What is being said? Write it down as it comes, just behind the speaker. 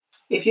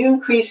If you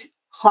increase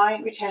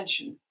client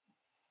retention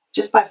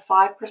just by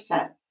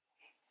 5%,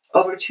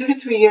 over 2 to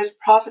 3 years,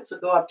 profits will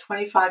go up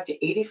 25 to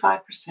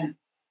 85%.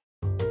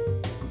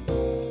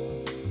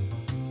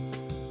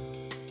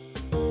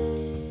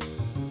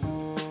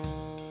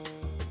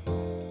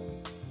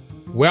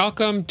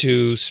 Welcome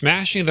to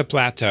Smashing the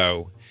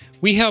Plateau.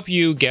 We help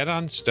you get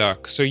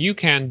unstuck so you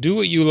can do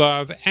what you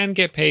love and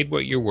get paid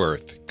what you're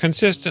worth,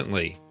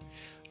 consistently.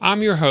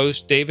 I'm your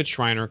host, David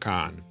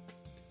Schreiner-Kahn.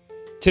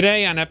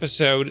 Today on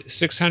episode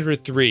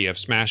 603 of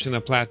Smashing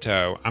the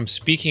Plateau, I'm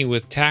speaking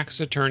with tax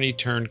attorney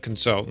turned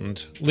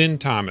consultant, Lynn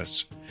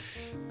Thomas.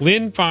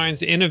 Lynn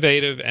finds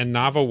innovative and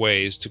novel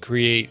ways to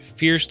create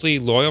fiercely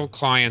loyal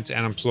clients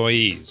and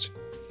employees.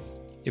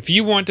 If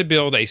you want to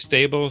build a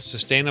stable,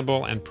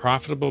 sustainable, and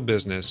profitable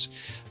business,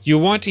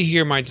 you'll want to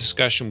hear my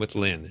discussion with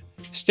Lynn.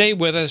 Stay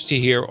with us to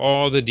hear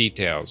all the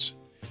details.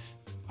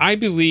 I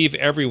believe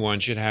everyone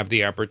should have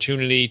the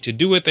opportunity to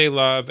do what they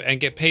love and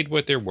get paid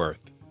what they're worth.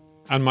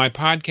 On my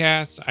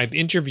podcasts, I've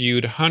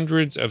interviewed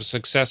hundreds of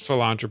successful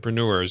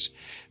entrepreneurs,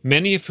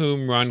 many of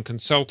whom run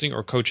consulting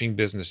or coaching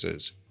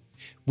businesses.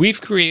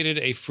 We've created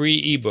a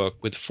free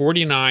ebook with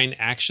 49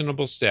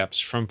 actionable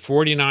steps from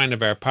 49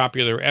 of our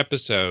popular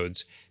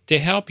episodes to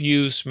help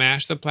you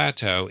smash the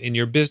plateau in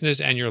your business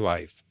and your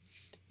life.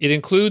 It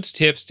includes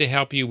tips to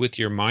help you with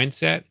your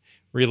mindset,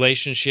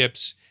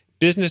 relationships,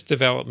 business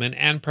development,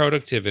 and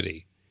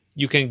productivity.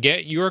 You can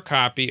get your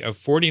copy of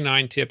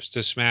 49 Tips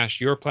to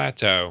Smash Your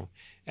Plateau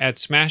at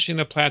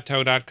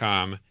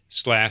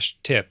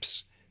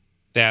smashingtheplateau.com/tips.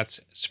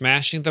 That's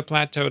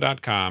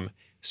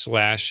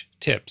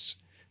smashingtheplateau.com/tips.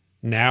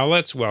 Now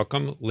let's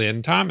welcome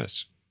Lynn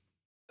Thomas.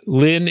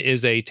 Lynn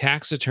is a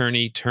tax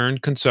attorney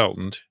turned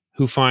consultant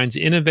who finds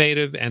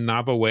innovative and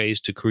novel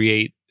ways to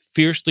create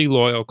fiercely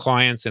loyal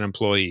clients and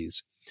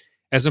employees.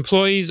 As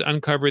employees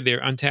uncover their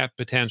untapped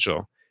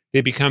potential,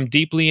 they become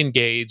deeply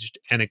engaged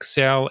and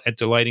excel at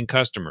delighting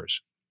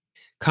customers.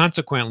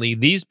 Consequently,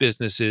 these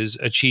businesses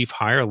achieve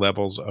higher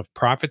levels of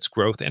profits,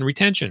 growth, and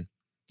retention.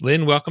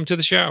 Lynn, welcome to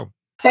the show.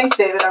 Thanks,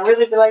 David. I'm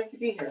really delighted to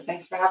be here.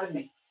 Thanks for having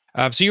me.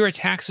 So you're a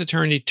tax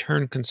attorney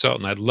turned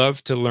consultant. I'd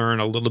love to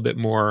learn a little bit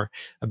more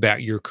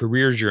about your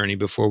career journey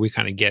before we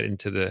kind of get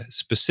into the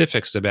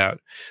specifics about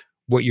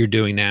what you're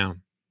doing now.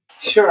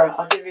 Sure.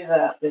 I'll give you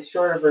the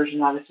shorter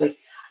version, obviously.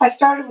 I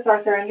started with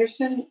Arthur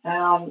Andersen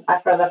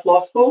after I left law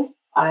school.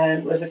 I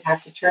was a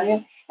tax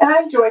attorney, and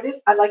I enjoyed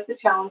it. I liked the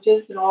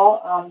challenges and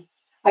all.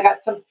 I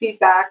got some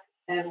feedback,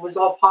 and it was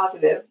all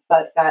positive,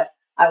 but that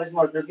I was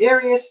more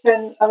gregarious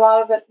than a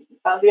lot of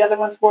the other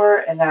ones were,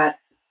 and that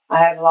I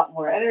had a lot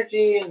more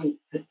energy and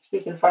could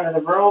speak in front of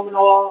the room and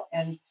all.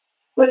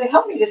 But it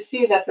helped me to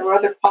see that there were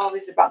other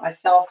qualities about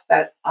myself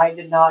that I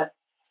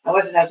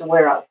wasn't as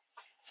aware of.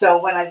 So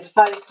when I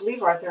decided to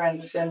leave Arthur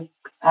Andersen,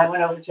 I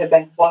went over to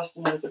Bank of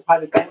Boston as a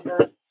private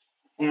banker,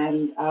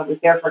 and I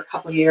was there for a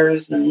couple of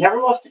years and never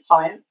lost a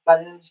client. I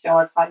didn't understand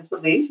why clients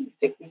would leave. I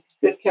think we took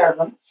good care of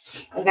them.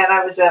 And then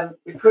I was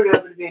recruited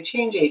over to be a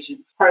change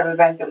agent, part of a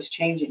bank that was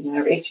changing. And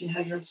there were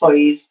 1,800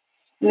 employees,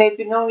 and they'd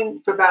been going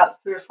for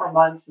about 3 or 4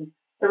 months. And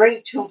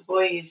already 2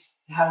 employees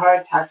had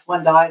heart attacks.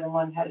 One died, and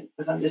one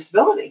was on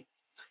disability.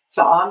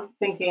 So I'm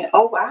thinking,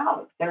 oh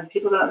wow,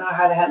 people don't know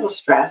how to handle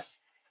stress.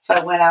 So I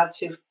went out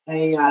to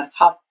a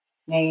top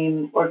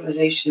name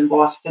organization in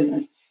Boston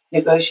and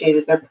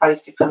negotiated their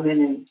price to come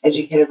in and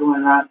educate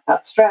everyone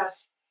about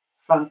stress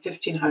from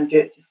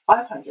 $1,500 to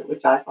 $500,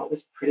 which I thought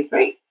was pretty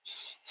great.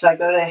 So I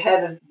go to the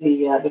head of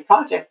the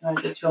project, and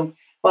I said to him,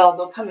 well,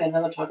 they'll come in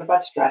and they'll talk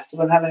about stress. So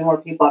we won't have any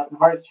more people up in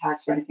heart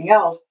attacks or anything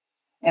else,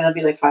 and it'll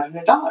be like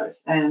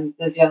 $500. And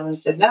the gentleman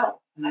said no.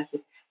 And I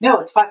said, no,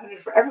 it's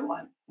 $500 for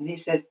everyone. And he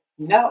said,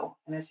 no.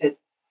 And I said,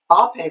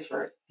 I'll pay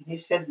for it. And he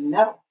said,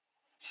 no.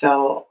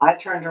 So I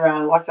turned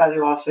around, walked out of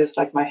the office,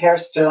 like my hair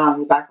stood on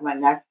the back of my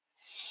neck.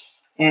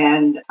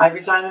 And I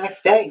resigned the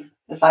next day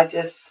because I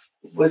just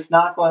was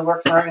not going to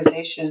work for an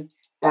organization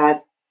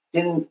that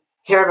didn't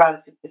care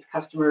about its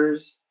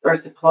customers or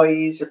its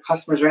employees or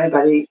customers or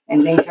anybody,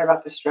 and didn't care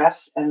about the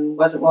stress and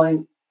wasn't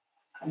willing,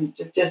 and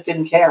just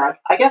didn't care.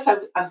 I guess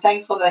I'm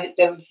thankful that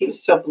he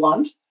was so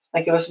blunt,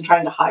 like he wasn't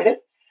trying to hide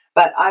it.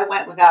 But I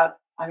went without,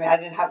 I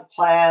didn't have a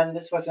plan.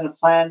 This wasn't a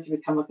plan to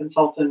become a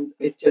consultant.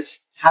 It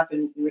just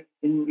happened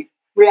in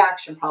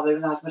reaction, probably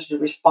not as much a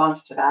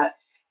response to that.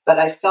 But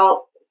I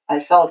felt I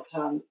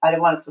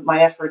didn't want to put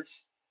my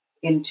efforts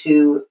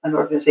into an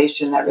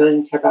organization that really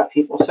didn't care about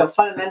people. So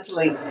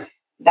fundamentally,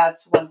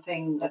 that's one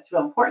thing that's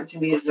real important to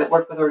me, is that I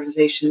work with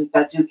organizations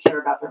that do care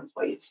about their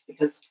employees,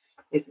 because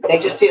if they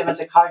just see them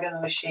as a cog in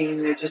the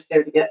machine, they're just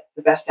there to get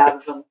the best out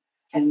of them,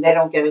 and they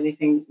don't get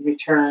anything in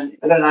return.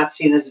 They're not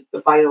seen as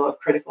vital or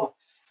critical.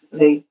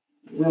 We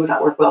would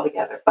not work well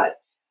together. But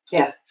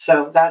yeah,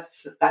 so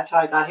that's how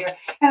I got here.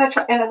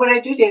 And what I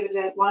do, David, is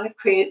I want to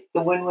create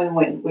the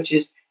win-win-win, which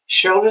is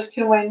shareholders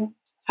can win,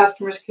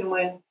 customers can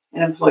win,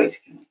 and employees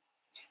can win.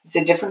 It's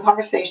a different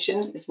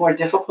conversation. It's more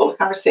difficult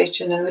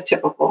conversation than the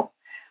typical,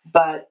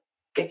 but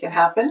it can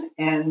happen,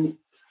 and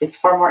it's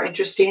far more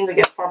interesting. We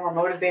get far more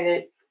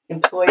motivated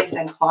employees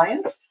and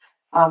clients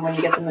when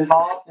you get them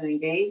involved and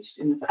engaged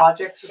in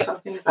projects or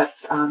something.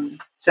 But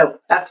so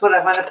that's what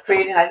I wound up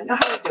creating. I didn't know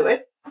how to do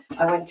it.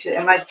 I went to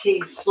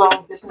MIT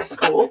Sloan Business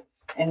School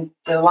and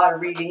did a lot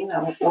of reading.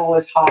 I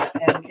was hot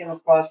and came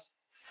across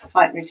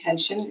client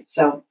retention.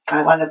 So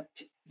I wound up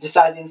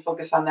deciding to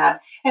focus on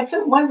that. And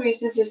so one of the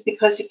reasons is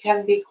because it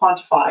can be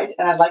quantified.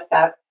 And I like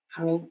that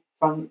coming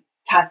from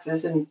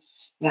taxes and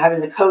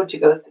having the code to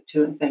go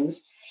to and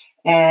things.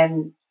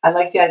 And I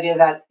like the idea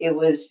that it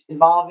was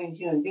involving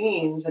human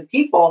beings and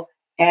people,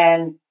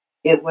 and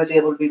it was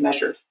able to be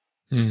measured.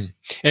 Mm.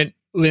 And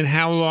Lynn,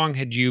 how long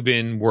had you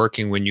been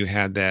working when you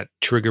had that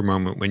trigger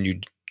moment when you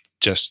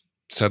just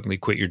suddenly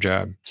quit your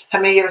job? How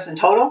many years in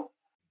total?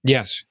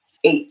 Yes.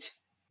 8.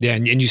 Yeah.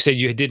 And you said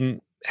you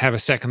didn't have a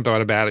second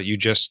thought about it. You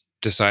just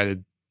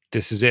decided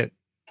this is it.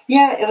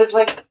 Yeah, it was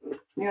like,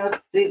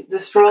 the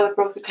straw that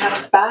broke the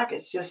camel's back.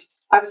 It's just,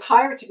 I was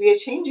hired to be a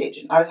change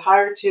agent. I was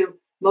hired to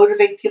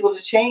motivate people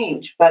to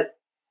change, but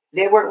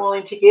they weren't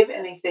willing to give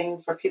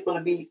anything for people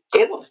to be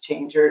able to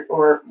change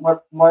or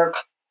more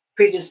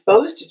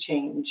predisposed to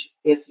change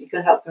if you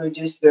could help them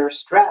reduce their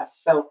stress.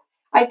 So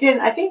I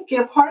didn't. I think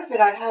part of it.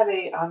 I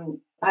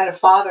had a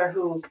father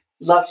who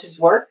loved his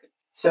work,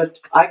 so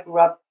I grew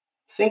up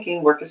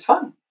thinking work is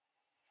fun.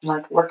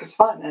 Like work is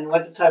fun, and it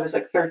wasn't until I was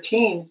like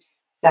 13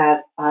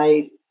 that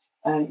I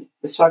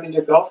was talking to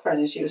a girlfriend,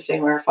 and she was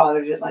saying where her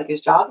father didn't like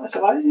his job. And I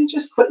said, "Why didn't he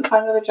just quit and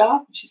find another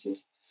job?" And she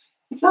says,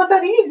 "It's not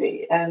that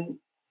easy." And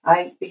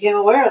I became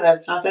aware that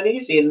it's not that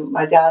easy. And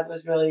my dad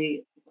was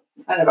really,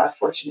 I don't know about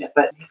fortunate,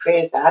 but he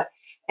created that.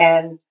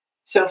 And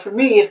so for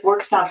me, if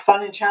work's not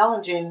fun and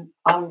challenging,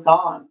 I'm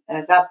gone. And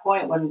at that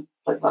point, when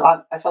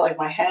I felt like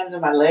my hands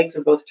and my legs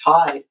were both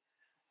tied,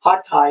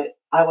 hog tied,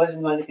 I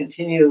wasn't going to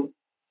continue.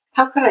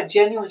 How could I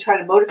genuinely try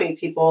to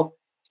motivate people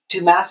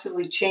to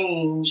massively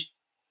change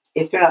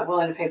if they're not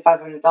willing to pay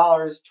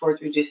 $500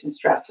 towards reducing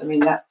stress? I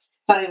mean, that's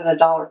not even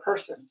 $1 a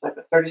person. It's like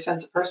 30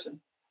 cents a person.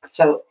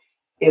 So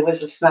it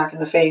was a smack in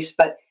the face.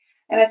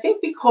 And I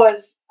think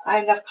because I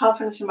had enough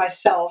confidence in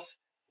myself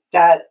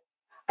that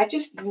I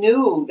just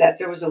knew that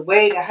there was a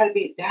way that had to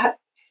be that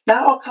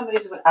not all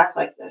companies would act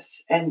like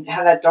this and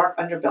have that dark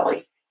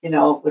underbelly,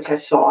 which I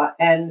saw.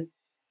 And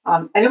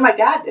I knew my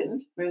dad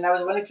didn't. I mean, that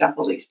was one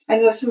example, at least. I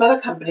knew some other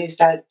companies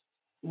that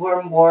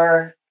were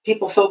more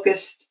people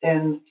focused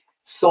and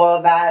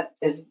saw that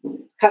as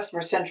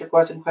customer centric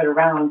wasn't quite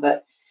around.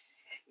 But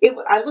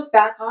I look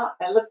back at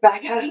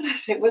it and I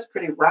say it was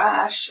pretty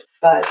rash.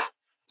 But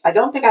I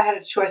don't think I had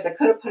a choice. I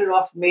could have put it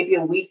off maybe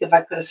a week if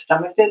I could have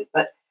stomached it.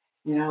 But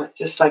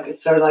it's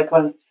sort of like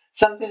when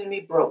something in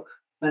me broke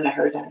when I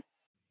heard that.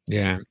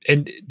 Yeah.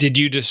 And did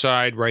you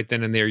decide right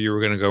then and there you were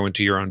going to go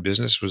into your own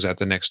business? Was that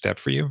the next step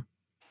for you?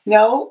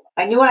 No,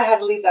 I knew I had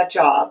to leave that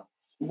job.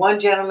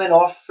 One gentleman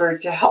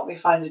offered to help me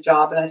find a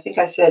job, and I think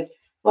I said,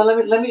 "Well,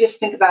 let me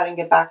just think about it and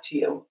get back to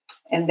you."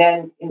 And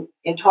then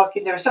in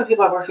talking, there were some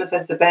people I worked with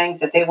at the bank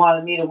that they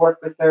wanted me to work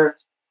with their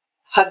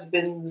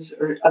husbands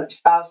or other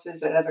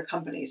spouses at other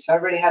companies. So I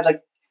already had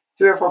like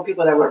 3 or 4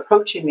 people that were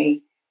approaching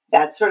me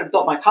that sort of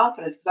built my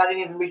confidence because I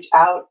didn't even reach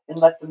out and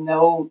let them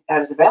know that I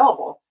was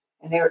available.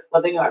 And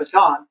they knew I was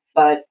gone.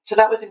 But so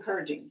that was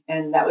encouraging.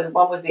 And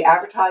one was the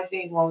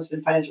advertising, one was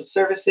in financial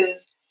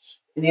services,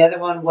 and the other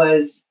one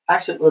was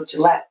actually,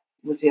 Gillette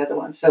was the other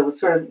one. So it was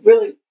sort of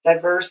really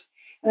diverse.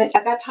 And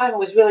at that time, it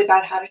was really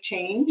about how to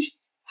change,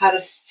 how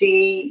to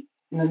see,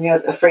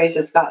 a phrase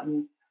that's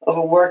gotten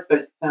overworked,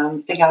 but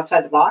think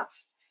outside the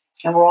box.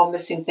 And we're all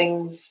missing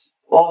things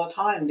all the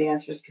time. The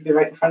answers could be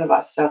right in front of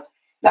us. So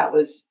that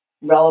was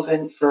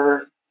relevant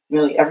for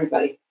really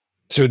everybody.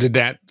 So did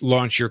that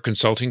launch your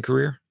consulting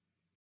career?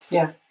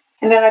 Yeah.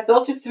 And then I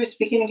built it through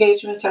speaking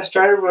engagements. I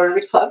started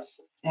Rotary clubs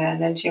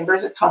and then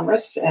chambers of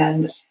commerce.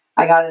 And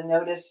I got a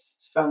notice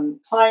from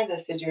a client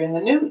that said, "You're in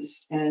the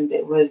news." And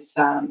it was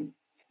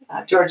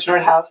George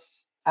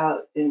Nordhaus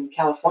out in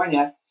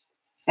California.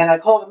 And I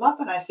called him up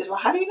and I said, "Well,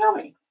 how do you know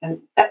me?"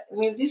 And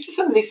these are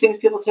some of these things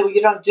people say, "Well,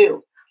 you don't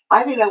do."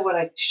 I didn't know what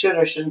I should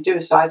or shouldn't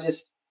do. So I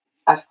just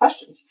asked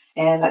questions.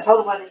 And I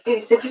told him what I did.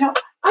 He said,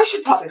 "I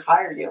should probably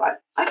hire you.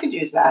 I could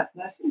use that."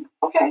 And I said,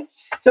 "Okay."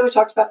 So we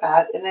talked about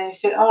that. And then he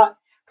said, "Oh,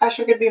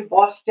 Pastor, we're going to be in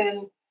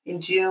Boston in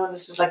June."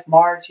 This was like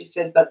March. He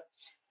said, "But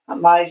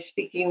my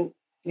speaking,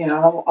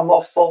 I'm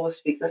all full with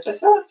speakers." I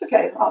said, "Oh, that's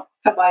okay. I'll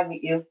come by and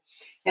meet you."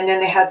 And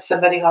then they had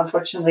somebody who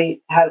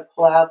unfortunately had to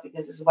pull out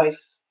because his wife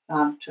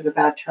took a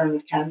bad turn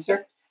with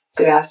cancer.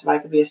 So he asked if I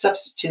could be a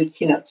substitute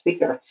keynote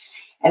speaker.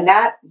 And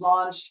that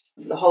launched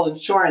the whole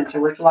insurance. I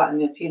worked a lot in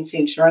the P&C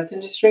insurance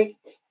industry.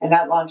 And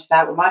that launched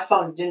that where my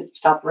phone didn't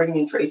stop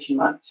ringing for 18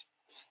 months.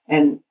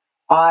 And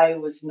I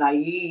was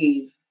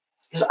naive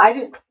because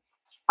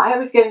I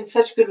was getting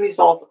such good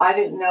results. I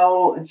didn't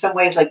know in some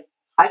ways, like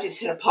I just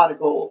hit a pot of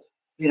gold,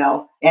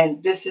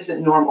 and this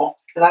isn't normal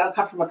because I don't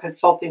come from a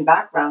consulting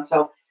background.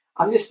 So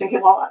I'm just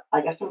thinking, well,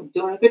 I guess I'm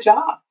doing a good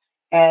job.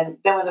 And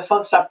then when the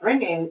phone stopped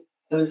ringing,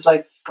 it was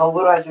like, well,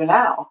 what do I do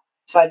now?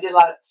 So I did a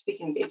lot of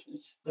speaking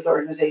engagements with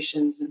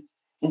organizations and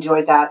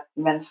enjoyed that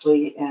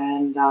immensely.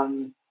 And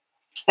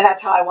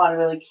that's how I want to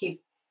really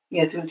keep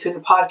through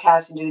the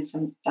podcast and doing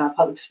some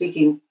public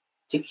speaking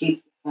to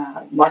keep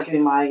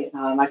marketing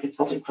my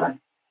consulting firm.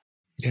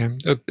 Yeah,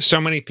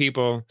 so many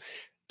people,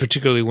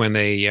 particularly when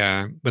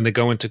they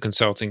go into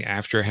consulting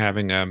after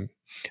having a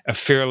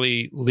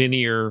fairly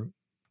linear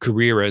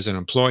career as an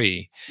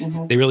employee,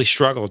 Mm-hmm. they really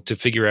struggle to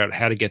figure out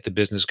how to get the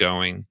business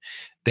going.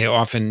 They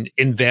often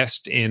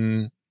invest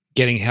in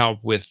getting help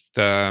with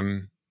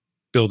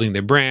building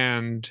their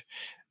brand,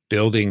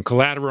 building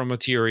collateral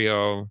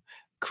material,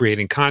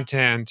 creating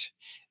content,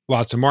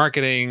 lots of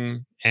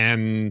marketing,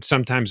 and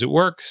sometimes it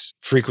works.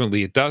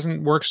 Frequently, it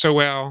doesn't work so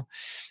well.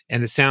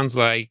 And it sounds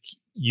like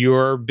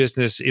your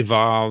business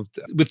evolved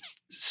with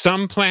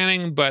some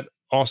planning, but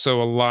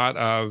also a lot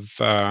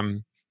of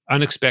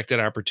unexpected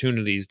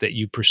opportunities that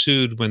you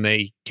pursued when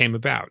they came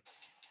about.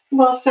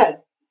 Well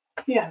said.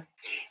 Yeah.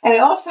 And I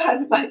also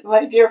had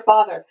my dear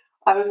father.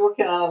 I was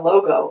working on a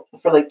logo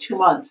for like 2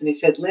 months, and he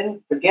said,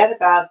 "Lynn, forget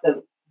about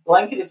the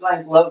blankety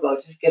blank logo.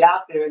 Just get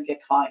out there and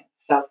get clients."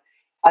 So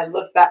I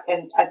look back,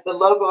 and at the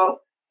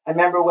logo, I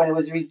remember when it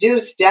was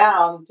reduced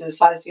down to the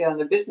size to get on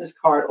the business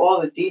card,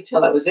 all the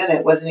detail that was in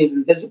it wasn't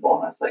even visible.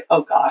 And I was like,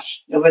 "Oh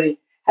gosh," nobody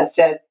had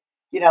said,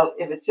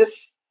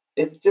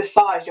 if it's this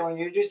size, when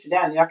you reduce it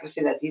down, you're not going to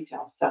see that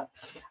detail. So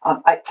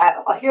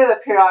I'll hear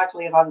that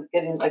periodically if I'm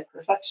getting like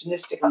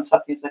perfectionistic on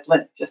something. It's like,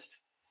 Lynn, just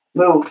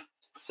move.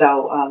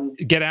 So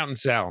Get out and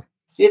sell.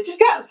 you just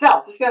got to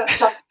sell. Just got to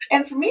sell.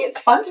 And for me, it's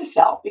fun to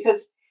sell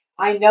because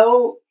I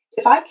know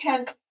if I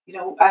can,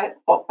 I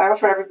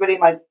offer everybody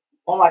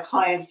all my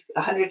clients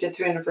 100 to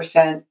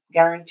 300%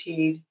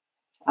 guaranteed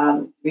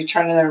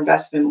return on their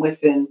investment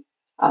within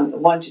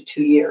 1 to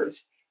 2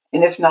 years.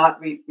 And if not,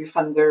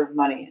 refund their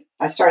money.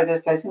 I started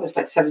this, I think it was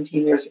like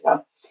 17 years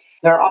ago.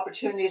 There are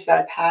opportunities that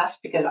I pass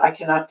because I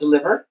cannot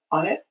deliver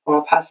on it, or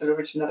I'll pass it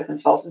over to another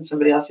consultant,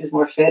 somebody else who's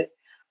more fit.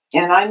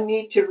 And I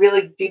need to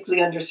really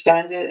deeply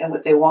understand it and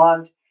what they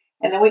want.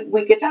 And then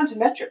we get down to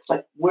metrics,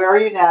 like where are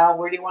you now?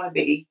 Where do you want to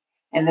be?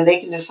 And then they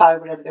can decide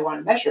whatever they want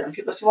to measure. And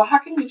people say, well, how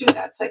can you do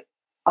that? It's like,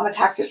 I'm a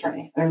tax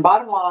attorney. I mean,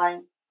 bottom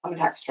line, I'm a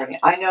tax attorney.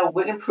 I know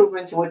what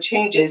improvements and what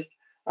changes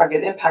are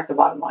going to impact the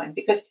bottom line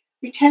because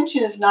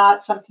retention is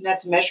not something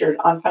that's measured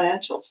on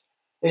financials.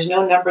 There's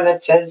no number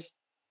that says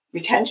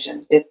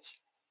retention.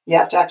 You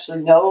have to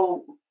actually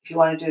know if you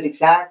want to do it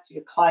exact,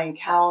 your client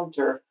count,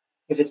 or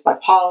if it's by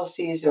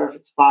policies, or if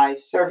it's by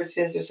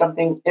services or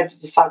something. You have to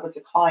decide what's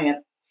a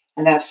client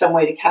and have some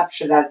way to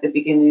capture that at the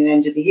beginning and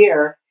end of the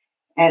year.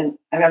 And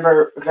I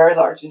remember a very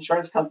large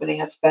insurance company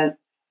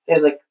they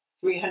had like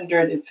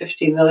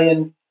 350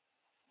 million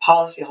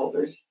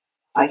policyholders,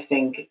 I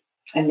think,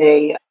 and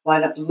they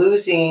wound up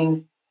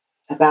losing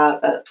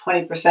about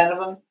 20% of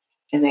them,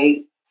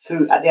 and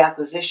through the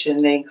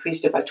acquisition, they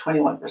increased it by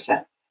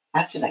 21%.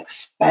 That's an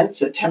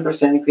expensive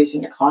 10% increase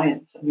in your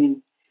clients. I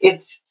mean,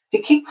 it's to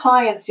keep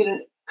clients,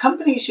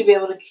 companies should be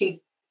able to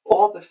keep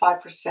all but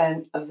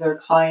 5% of their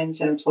clients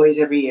and employees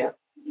every year.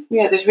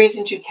 There's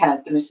reasons you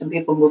can't. I mean, some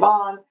people move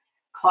on,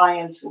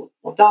 clients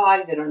will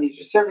die, they don't need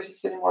your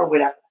services anymore,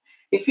 whatever.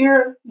 If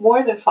you're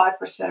more than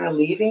 5% are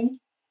leaving,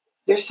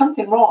 there's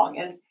something wrong.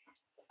 And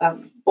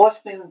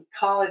Boston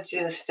College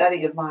did a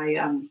study of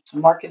my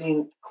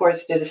marketing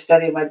course, did a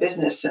study of my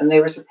business, and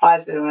they were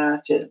surprised that I went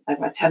out to like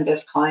my 10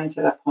 best clients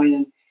at that point,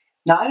 and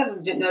 9 of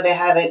them didn't know they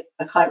had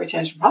a client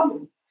retention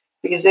problem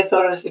because they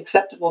thought it was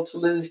acceptable to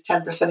lose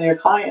 10% of your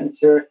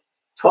clients or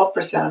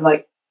 12%. I'm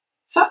like,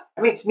 it's not,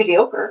 I mean, it's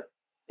mediocre.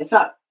 It's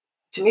not,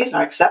 to me, it's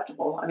not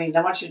acceptable. I mean,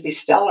 I want you to be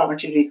stellar. I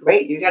want you to be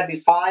great. You got to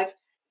be 5%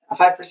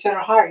 or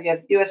higher. You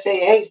have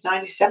USAA's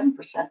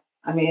 97%.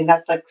 I mean,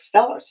 that's like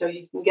stellar. So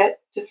you can get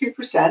to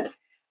 3%,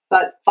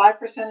 but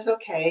 5% is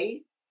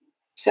okay.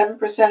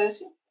 7%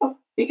 is,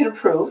 you can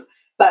improve,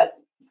 but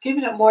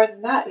giving it more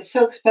than that, it's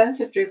so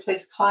expensive to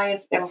replace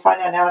clients. And we're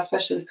finding out now,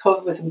 especially with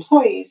COVID with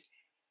employees,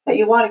 that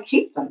you want to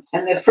keep them.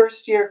 And the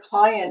first year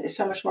client is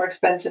so much more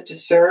expensive to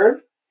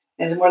serve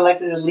and is more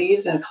likely to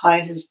leave than a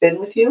client who's been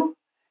with you.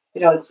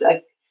 It's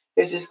like,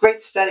 there's this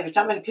great study, which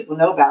not many people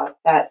know about,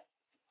 that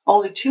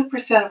only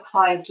 2% of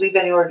clients leave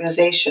any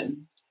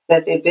organization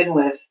that they've been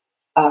with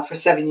for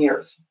 7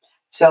 years.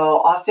 So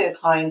I'll say to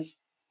clients,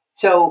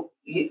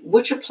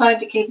 what's your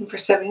plan to keep them for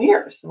 7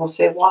 years? And we'll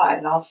say, why?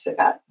 And I'll say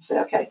that. I'll say,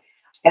 okay.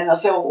 And they'll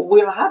say, well,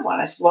 we don't have one.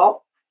 I said,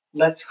 well,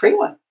 let's create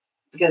one.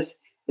 Because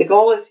the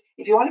goal is,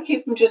 if you want to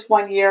keep them just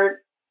 1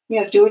 year,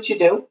 do what you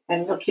do,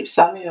 and you'll keep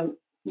some,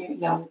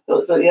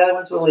 those the other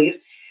ones will leave.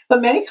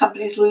 But many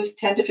companies lose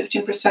 10 to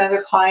 15% of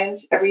their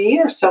clients every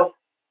year. So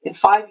in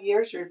 5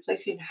 years, you're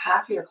replacing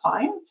half of your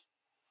clients.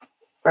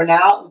 Or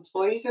now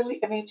employees are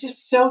leaving. I mean, it's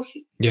just so.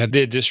 Yeah,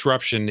 the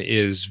disruption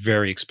is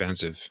very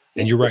expensive.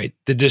 And you're right.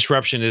 The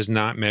disruption is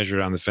not measured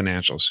on the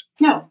financials.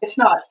 No, it's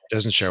not. It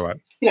doesn't show up.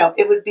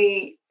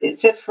 It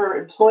said for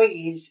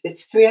employees,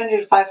 it's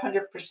 300 to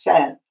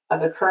 500%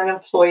 of the current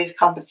employee's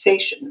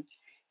compensation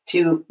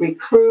to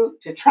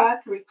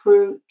attract,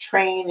 recruit,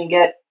 train, and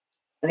get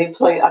the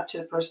employee up to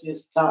the person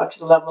who's up to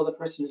the level of the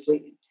person who's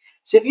leaving.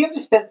 So if you have to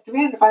spend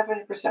 300 to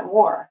 500%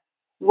 more,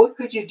 what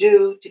could you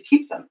do to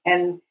keep them?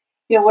 And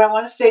what I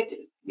want to say to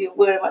you,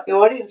 what I want the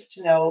audience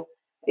to know,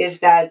 is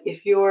that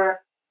if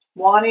you're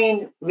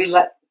wanting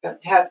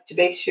to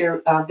base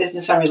your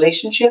business on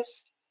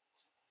relationships,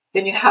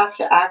 then you have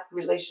to act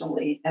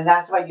relationally. And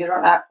that's why you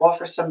don't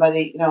offer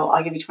somebody,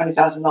 I'll give you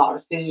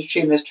 $20,000 because you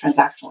treat them as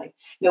transactionally.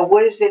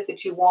 What is it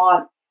that you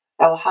want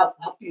that will help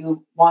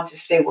you want to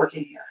stay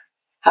working here?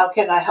 How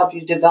can I help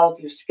you develop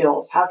your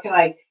skills? How can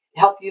I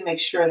help you make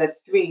sure that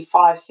 3,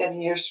 5,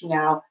 7 years from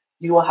now,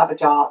 you will have a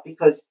job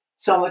because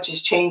so much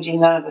is changing.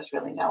 None of us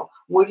really know.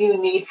 What do you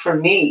need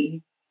from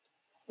me?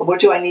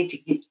 What do I need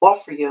to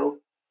offer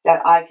you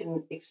that I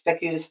can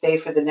expect you to stay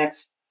for the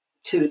next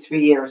 2 to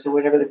 3 years or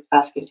whatever they're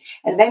asking?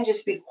 And then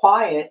just be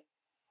quiet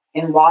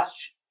and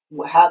watch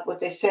what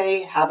they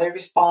say, how they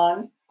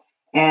respond,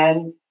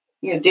 and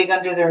dig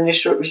under their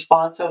initial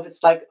response. So if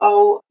it's like,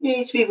 oh, you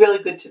need to be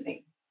really good to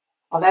me.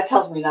 Well, that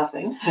tells me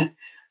nothing.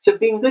 So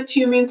being good to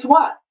you means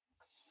what?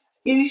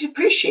 You need to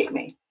appreciate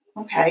me.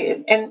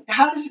 Okay. And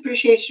how does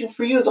appreciation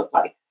for you look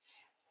like?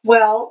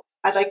 Well,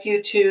 I'd like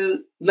you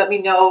to let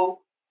me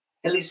know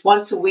at least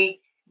once a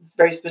week,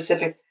 very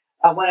specific,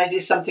 when I do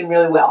something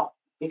really well.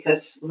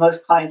 Because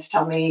most clients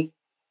tell me,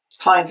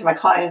 my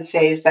clients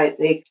say is that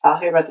I'll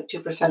hear about the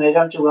 2% I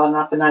don't do well,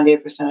 not the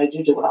 98% I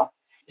do well.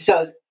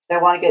 So I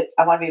want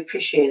to be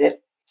appreciated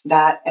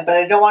but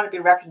I don't want to be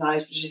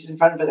recognized, which is in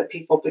front of other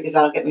people, because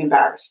that'll get me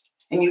embarrassed.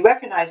 And you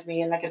recognize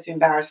me and that gets me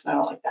embarrassed, and I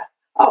don't like that.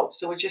 Oh,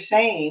 so what you're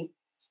saying,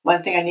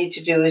 one thing I need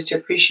to do is to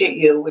appreciate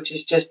you, which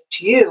is just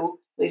to you,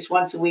 at least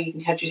once a week,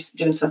 and catch you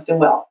doing something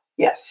well.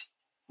 Yes.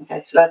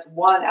 Okay, so that's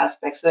one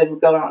aspect. So then we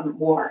go on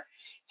more.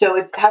 So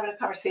it's having a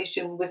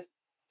conversation with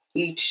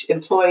each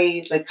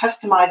employee, like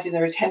customizing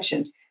their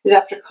retention. Because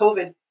after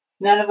COVID,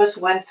 none of us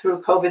went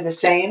through COVID the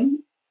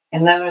same,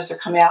 and none of us are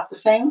coming out the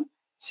same.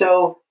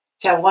 So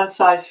to have one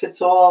size fits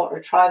all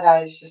or try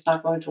that is just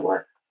not going to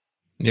work.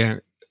 Yeah.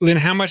 Lynn,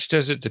 how much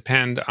does it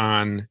depend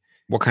on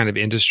what kind of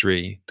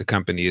industry the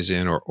company is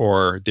in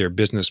or their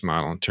business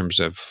model in terms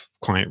of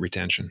client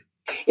retention?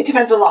 It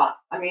depends a lot.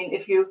 I mean,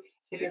 if your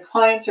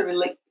clients are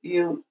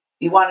you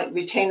want to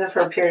retain them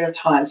for a period of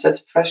time. So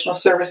it's professional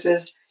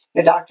services,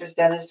 doctors,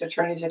 dentists,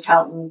 attorneys,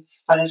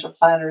 accountants, financial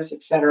planners,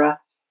 etc.,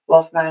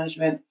 wealth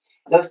management.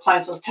 Those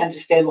clients will tend to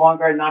stay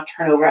longer and not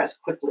turn over as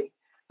quickly.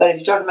 But if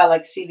you're talking about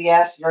like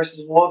CVS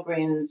versus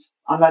Walgreens,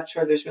 I'm not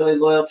sure there's really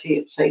loyalty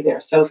at play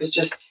there. So if it's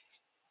just,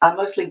 I'm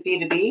mostly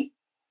B2B,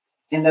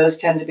 and those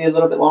tend to be a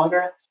little bit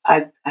longer.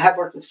 I have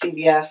worked with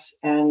CVS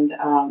and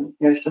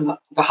some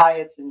the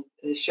Hyatts and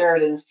the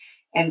Sheratons,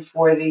 and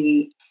for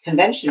the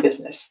convention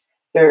business,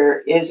 there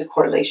is a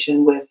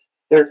correlation with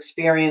their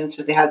experience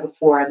that they had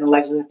before and the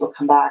likelihood they'll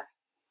come back.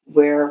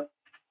 Where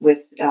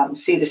with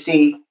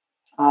C2C,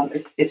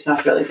 it's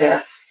not really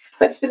there.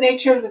 But it's the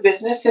nature of the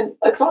business, and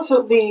it's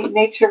also the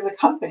nature of the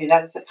company,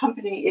 that if the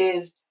company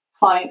is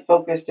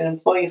client-focused and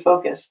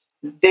employee-focused,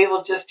 they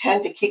will just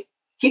tend to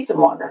keep them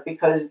longer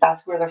because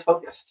that's where they're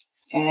focused.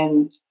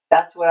 And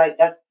that's what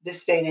at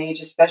this day and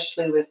age,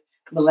 especially with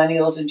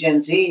millennials and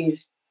Gen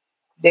Zs,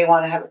 they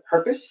want to have a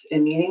purpose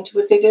and meaning to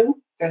what they do.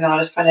 They're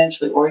not as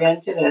financially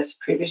oriented as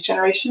previous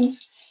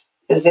generations.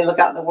 As they look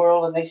out in the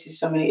world and they see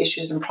so many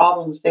issues and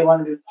problems, they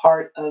want to be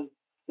part of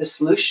the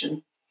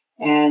solution.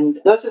 And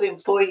those are the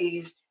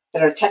employees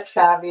that are tech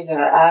savvy,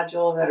 that are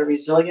agile, that are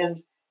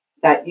resilient,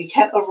 that you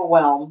can't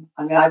overwhelm.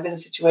 I mean, I've been in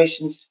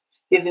situations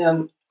giving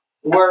them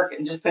work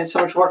and just putting so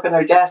much work on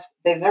their desk.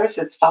 They've never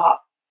said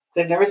stop.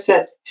 They've never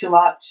said too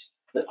much.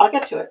 I'll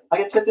get to it. I'll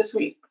get to it this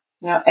week.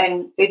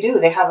 And they do.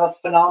 They have a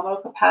phenomenal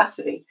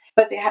capacity,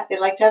 but they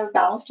like to have a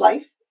balanced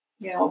life.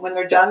 When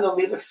they're done, they'll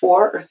leave at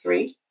 4 or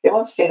 3. They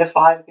won't stay to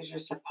 5 because you're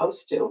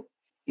supposed to.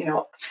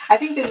 I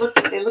think they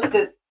looked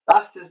at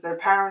us as their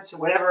parents or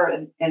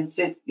whatever and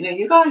said,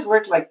 you guys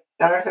work like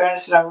Arthur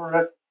Andersen and I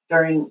work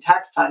during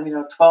tax time,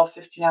 12,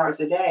 15 hours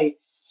a day.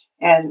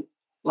 And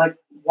like,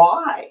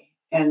 why?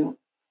 And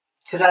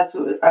because that's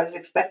what I was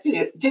expecting.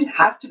 It didn't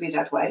have to be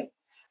that way.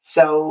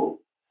 So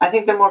I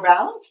think they're more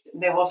balanced.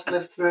 They've also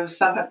lived through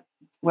some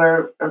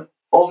were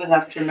old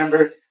enough to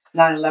remember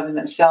 9/11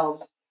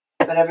 themselves,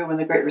 but everyone,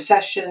 the Great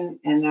Recession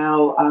and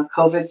now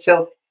COVID.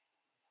 So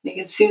you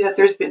can see that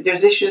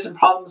there's issues and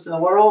problems in the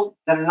world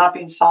that are not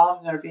being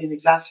solved and are being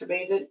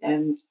exacerbated,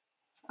 and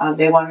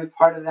they want to be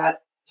part of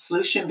that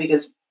solution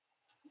because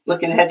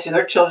looking ahead to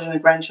their children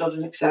and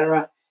grandchildren,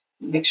 etc.,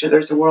 make sure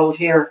there's a world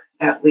here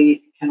that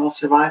we can all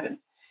survive in.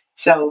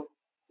 So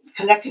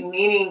connecting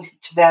meaning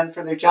to them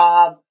for their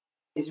job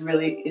is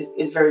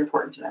very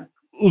important to them.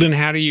 Lynn,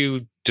 how do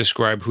you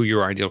describe who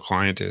your ideal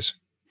client is?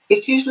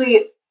 It's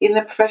usually in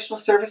the professional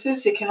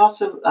services. It can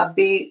also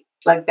be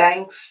like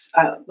banks,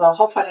 the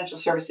whole financial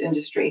service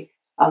industry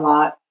a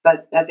lot,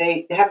 but that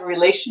they have a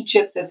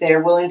relationship that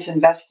they're willing to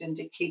invest in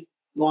to keep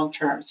long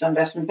term. So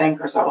investment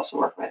bankers I also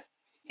work with.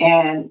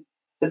 And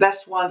the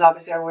best ones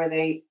obviously are where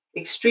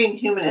extreme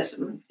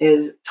humanism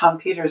is Tom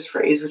Peters'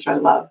 phrase, which I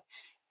love.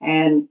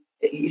 And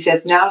he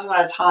said, now's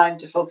not a time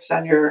to focus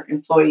on your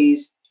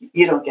employees.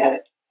 You don't get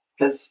it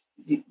because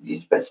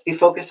you best be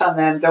focused on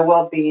them, their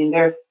well-being,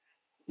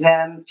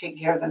 them taking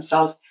care of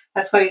themselves.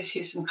 That's why you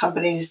see some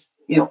companies,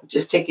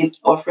 just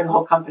offering the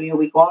whole company a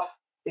week off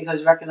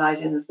because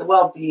recognizing that the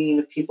well-being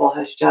of people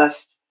has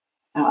just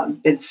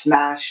been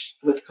smashed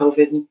with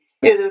COVID. And,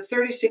 there were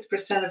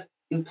 36% of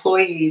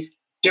employees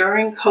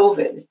during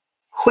COVID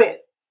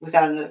quit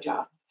without another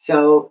job.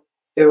 So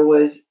there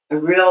was a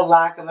real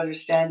lack of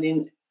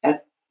understanding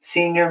at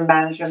senior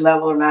management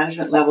level or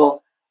management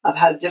level of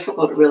how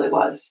difficult it really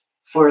was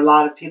for a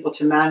lot of people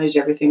to manage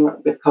everything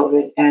with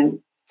COVID, and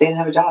they didn't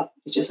have a job.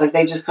 It's just like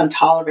they just couldn't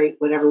tolerate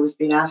whatever was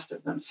being asked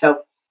of them.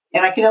 So,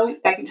 and I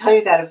can tell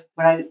you that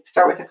when I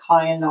start with a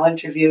client, I'll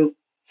interview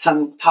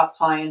some top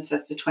clients,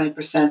 that's the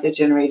 20% that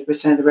generate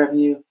 80% of the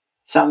revenue,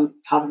 some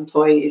top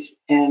employees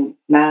and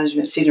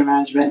management, senior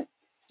management,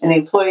 and the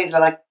employees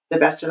are like the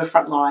best of the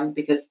front line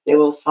because they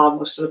will solve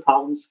most of the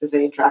problems because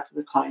they interact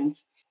with the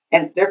clients,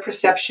 and their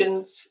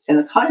perceptions and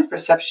the client's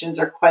perceptions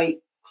are quite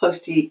close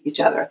to each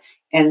other.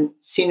 And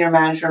senior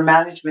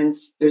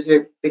managements, there's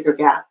a bigger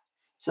gap.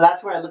 So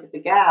that's where I look at the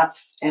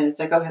gaps, and it's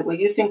like, okay, well,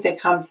 you think they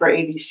come for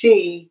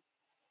ABC,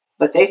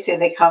 but they say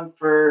they come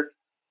for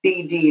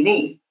B, D, and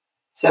E.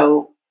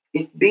 So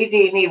if B,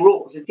 D, and E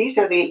rules, if these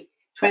are the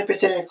 20%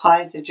 of your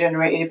clients that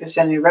generate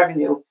 80% of your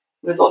revenue,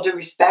 with all due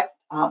respect,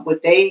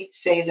 what they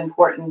say is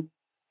important,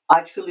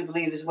 I truly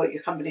believe is what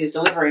your company is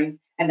delivering,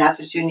 and that's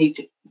what you need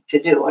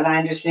to do. And I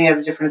understand you have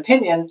a different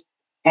opinion,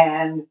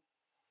 and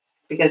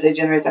because they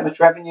generate that much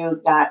revenue,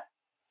 that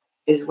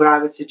is where I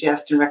would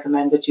suggest and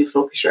recommend that you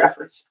focus your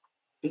efforts,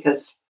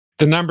 because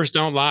the numbers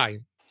don't lie.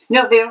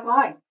 No, they don't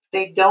lie.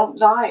 They don't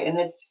lie.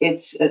 And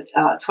it's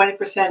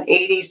 20%,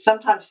 80,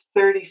 sometimes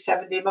 30,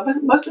 70, but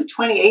mostly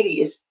 20,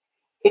 80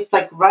 it's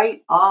like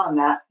right on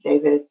that,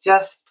 David. It's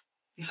just,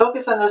 you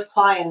focus on those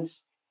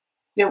clients.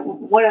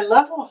 What I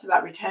love also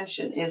about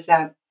retention is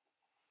that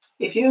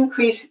if you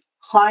increase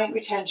client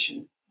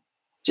retention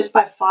just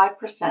by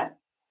 5%,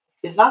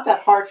 it's not that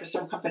hard for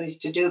some companies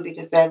to do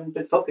because they haven't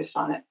been focused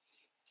on it.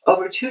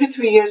 Over 2 to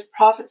 3 years,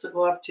 profits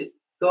will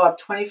go up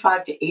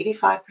 25 to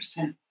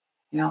 85%.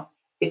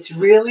 It's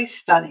really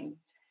stunning,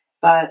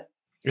 but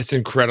it's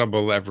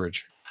incredible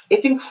leverage.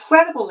 It's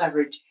incredible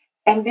leverage.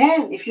 And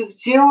then if you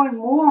zero in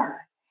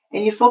more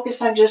and you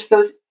focus on just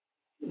the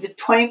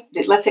 20,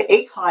 let's say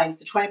 8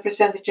 clients, the 20%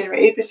 that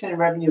generate 8% of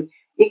revenue,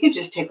 it could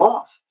just take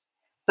off.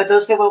 But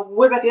they'll say, well,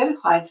 what about the other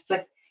clients? It's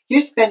like you're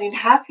spending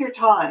half your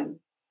time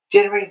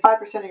generating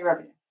 5% of your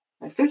revenue,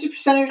 like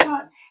 50% of your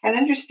time. And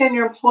understand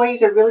your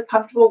employees are really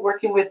comfortable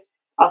working with,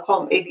 I'll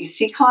call them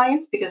ABC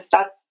clients, because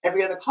that's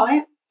every other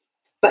client.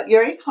 But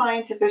your 8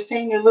 clients, if they're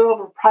saying you're a little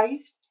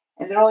overpriced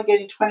and they're only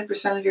getting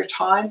 20% of your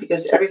time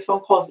because every phone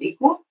call is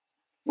equal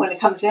when it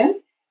comes in,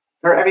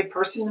 or every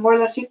person is more or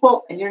less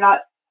equal, and you're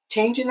not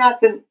changing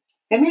that, then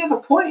they may have a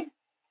point.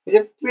 If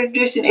they're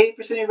reducing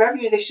 80% of your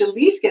revenue, they should at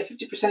least get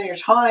 50% of your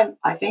time,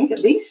 I think, at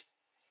least.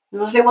 And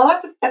they'll say,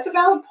 well, that's a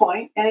valid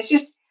point. And it's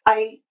just,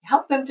 I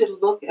help them to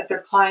look at their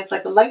client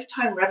like a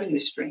lifetime revenue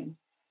stream.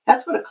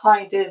 That's what a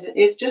client is.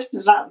 It's just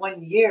not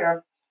 1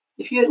 year.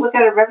 If you look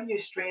at a revenue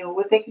stream,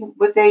 what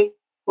they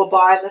will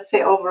buy, let's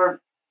say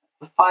over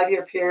a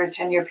 5-year period,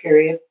 10-year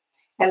period,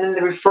 and then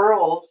the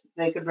referrals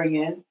they could bring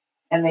in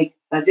and the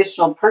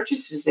additional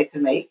purchases they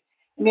could make.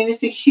 I mean,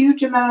 it's a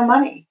huge amount of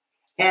money.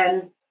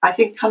 And I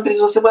think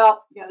companies will say,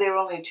 well, they were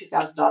only a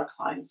 $2,000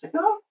 client. It's like,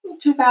 oh,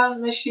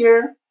 $2,000 this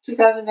year,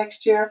 $2,000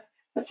 next year.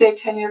 Let's say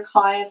 10-year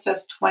clients,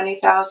 that's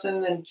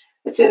 $20,000. And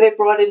let's say they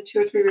brought in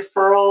 2 or 3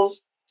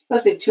 referrals.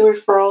 Let's say 2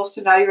 referrals.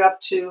 So now you're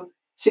up to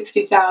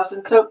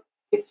 $60,000. So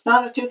it's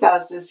not a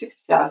 $2,000, it's a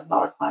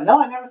 $60,000 client.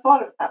 No, I never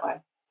thought of it that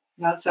way.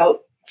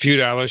 So a few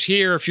dollars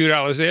here, a few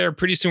dollars there.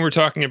 Pretty soon we're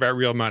talking about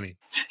real money.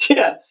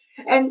 Yeah.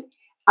 And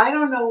I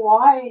don't know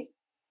why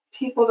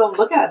people don't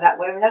look at it that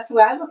way. I mean, that's the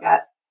way I look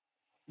at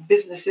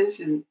businesses.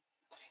 And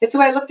it's the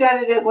way I looked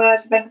at it when I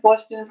was at Bank of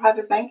Boston in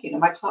private banking.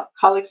 And my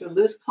colleagues would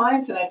lose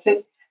clients. And I'd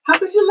say, how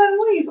could you let him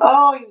leave?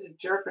 Oh, he was a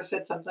jerk or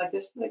said something like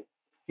this. Like,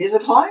 he's a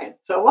client.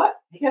 So what?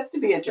 He gets to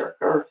be a jerk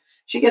or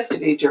she gets to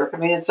be a jerk. I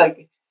mean, it's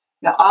like,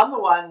 I'm the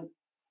one,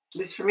 at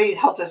least for me,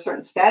 held to a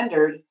certain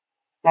standard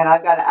that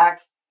I've got to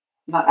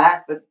not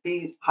act, but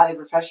be highly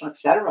professional, et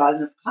cetera.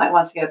 And if the client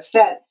wants to get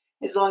upset,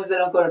 as long as they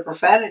don't go to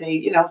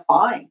profanity,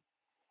 fine.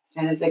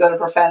 And if they go to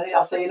profanity,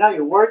 I'll say,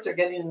 your words are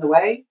getting in the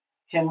way.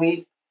 Can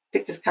we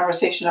pick this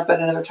conversation up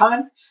at another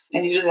time?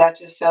 And usually that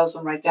just settles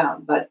them right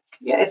down. But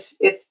yeah,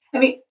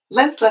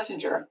 Len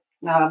Schlesinger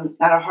out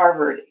of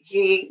Harvard,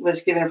 he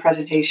was giving a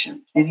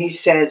presentation and he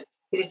said,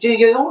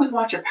 you always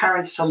want your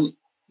parents to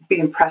be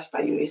impressed by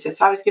you. He said,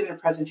 so I was giving a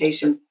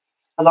presentation,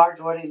 a large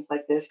audience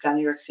like this down in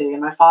New York City.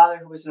 And my father,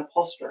 who was an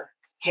upholsterer,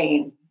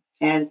 came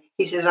and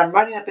he says, I'm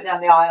running up and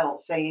down the aisle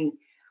saying,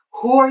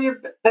 who are your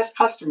best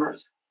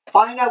customers?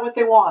 Find out what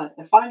they want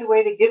and find a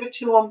way to give it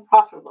to them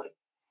profitably.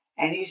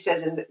 And he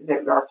says, and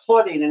they're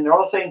applauding and they're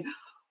all saying,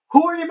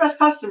 who are your best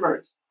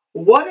customers?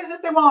 What is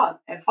it they want?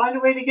 And find a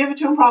way to give it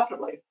to them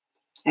profitably.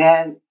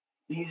 And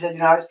he said,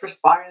 I was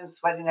perspiring and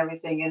sweating and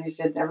everything. And he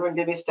said, everyone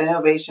gave me a standing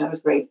ovation. It was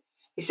great.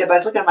 He said, but I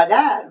was looking at my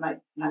dad and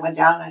I went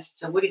down and I said,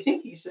 so what do you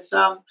think? He says,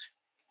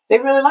 they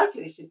really like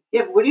you. He said,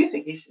 yeah, but what do you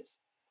think? He says,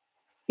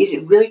 is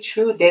it really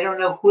true they don't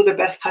know who their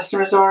best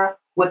customers are,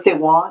 what they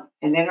want,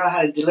 and they don't know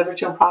how to deliver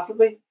to them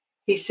profitably?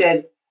 He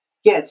said,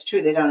 yeah, it's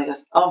true. They don't. He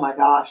goes, oh my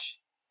gosh.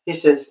 He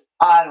says,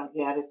 I don't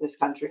get it, this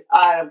country.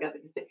 I don't get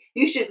it.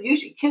 You should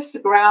kiss the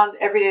ground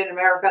every day in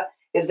America,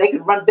 is they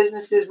could run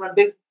businesses, run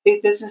big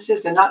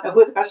businesses, and not know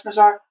who the customers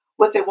are,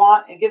 what they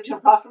want, and give it to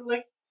them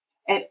profitably.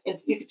 And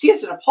you can see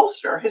as an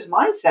upholsterer, his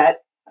mindset,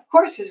 of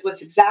course,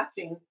 was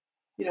exacting,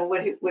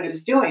 what he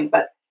was doing.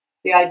 But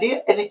the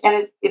idea, and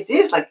it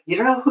is like, you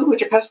don't know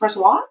what your customers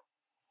want.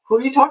 Who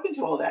are you talking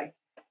to all day?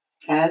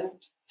 And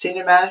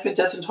senior management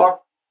doesn't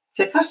talk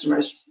to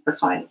customers or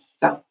clients,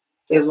 so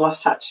they've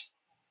lost touch.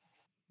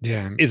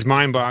 Yeah, it's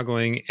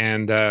mind-boggling,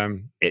 and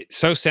it's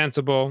so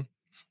sensible.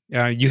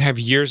 You have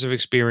years of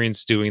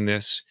experience doing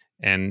this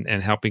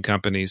and helping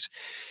companies.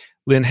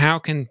 Lynn, how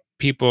can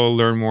people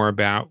learn more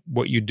about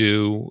what you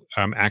do,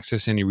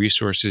 access any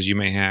resources you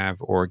may have,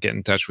 or get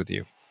in touch with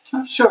you?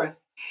 Oh, sure.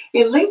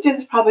 Yeah,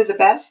 LinkedIn's probably the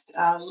best.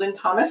 Lynn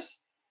Thomas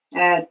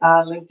at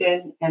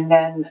LinkedIn. And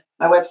then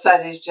my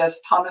website is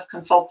just Thomas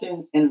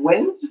Consulting and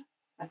Wins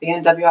at the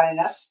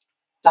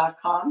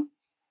NWINS.com.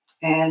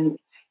 And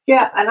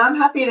and I'm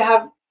happy to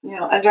have,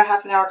 under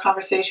half an hour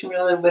conversation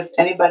really with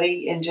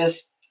anybody and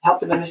just help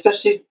them, and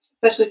especially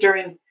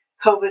during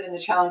COVID and the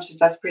challenges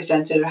that's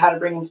presented, how to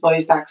bring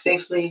employees back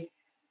safely,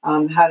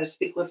 how to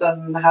speak with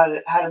them, how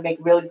to make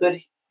really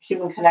good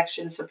human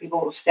connections so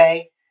people will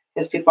stay,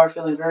 because people are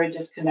feeling very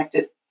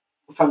disconnected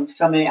from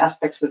so many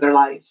aspects of their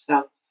lives.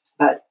 So,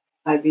 but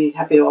I'd be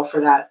happy to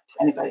offer that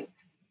to anybody.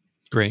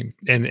 Great.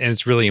 And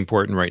it's really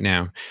important right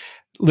now.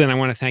 Lynn, I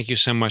want to thank you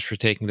so much for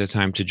taking the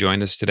time to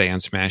join us today on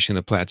Smashing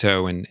the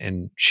Plateau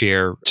and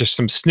share just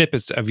some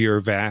snippets of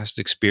your vast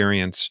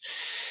experience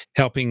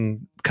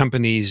helping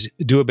companies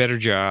do a better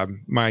job.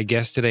 My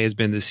guest today has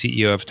been the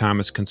CEO of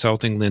Thomas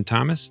Consulting, Lynn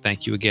Thomas.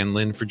 Thank you again,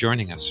 Lynn, for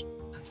joining us.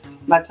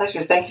 My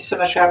pleasure. Thank you so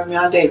much for having me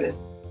on, David.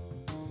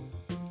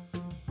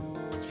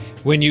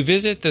 When you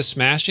visit the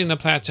Smashing the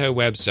Plateau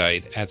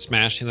website at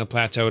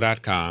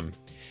smashingtheplateau.com,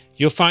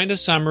 you'll find a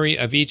summary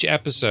of each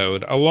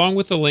episode along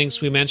with the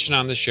links we mention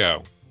on the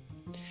show.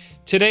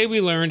 Today we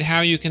learned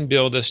how you can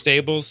build a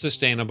stable,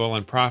 sustainable,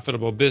 and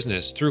profitable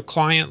business through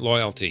client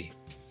loyalty.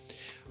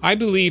 I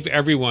believe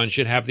everyone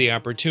should have the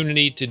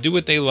opportunity to do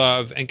what they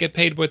love and get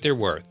paid what they're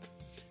worth.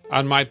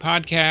 On my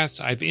podcast,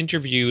 I've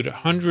interviewed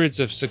hundreds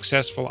of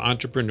successful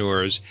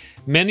entrepreneurs,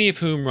 many of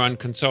whom run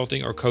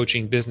consulting or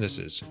coaching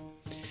businesses.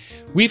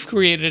 We've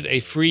created a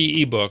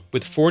free ebook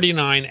with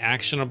 49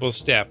 actionable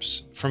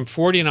steps from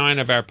 49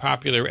 of our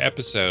popular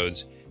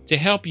episodes to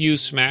help you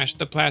smash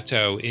the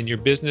plateau in your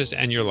business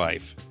and your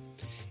life.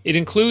 It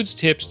includes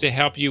tips to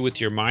help you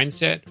with your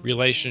mindset,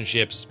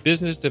 relationships,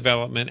 business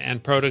development,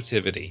 and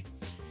productivity.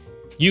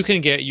 You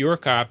can get your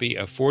copy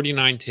of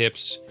 49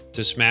 Tips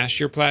to Smash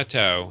Your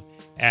Plateau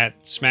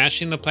at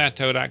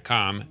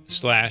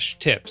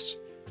smashingtheplateau.com/tips.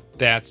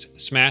 That's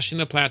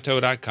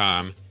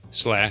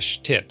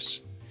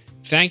smashingtheplateau.com/tips.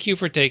 Thank you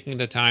for taking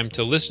the time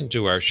to listen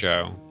to our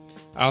show.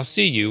 I'll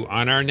see you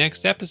on our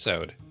next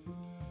episode.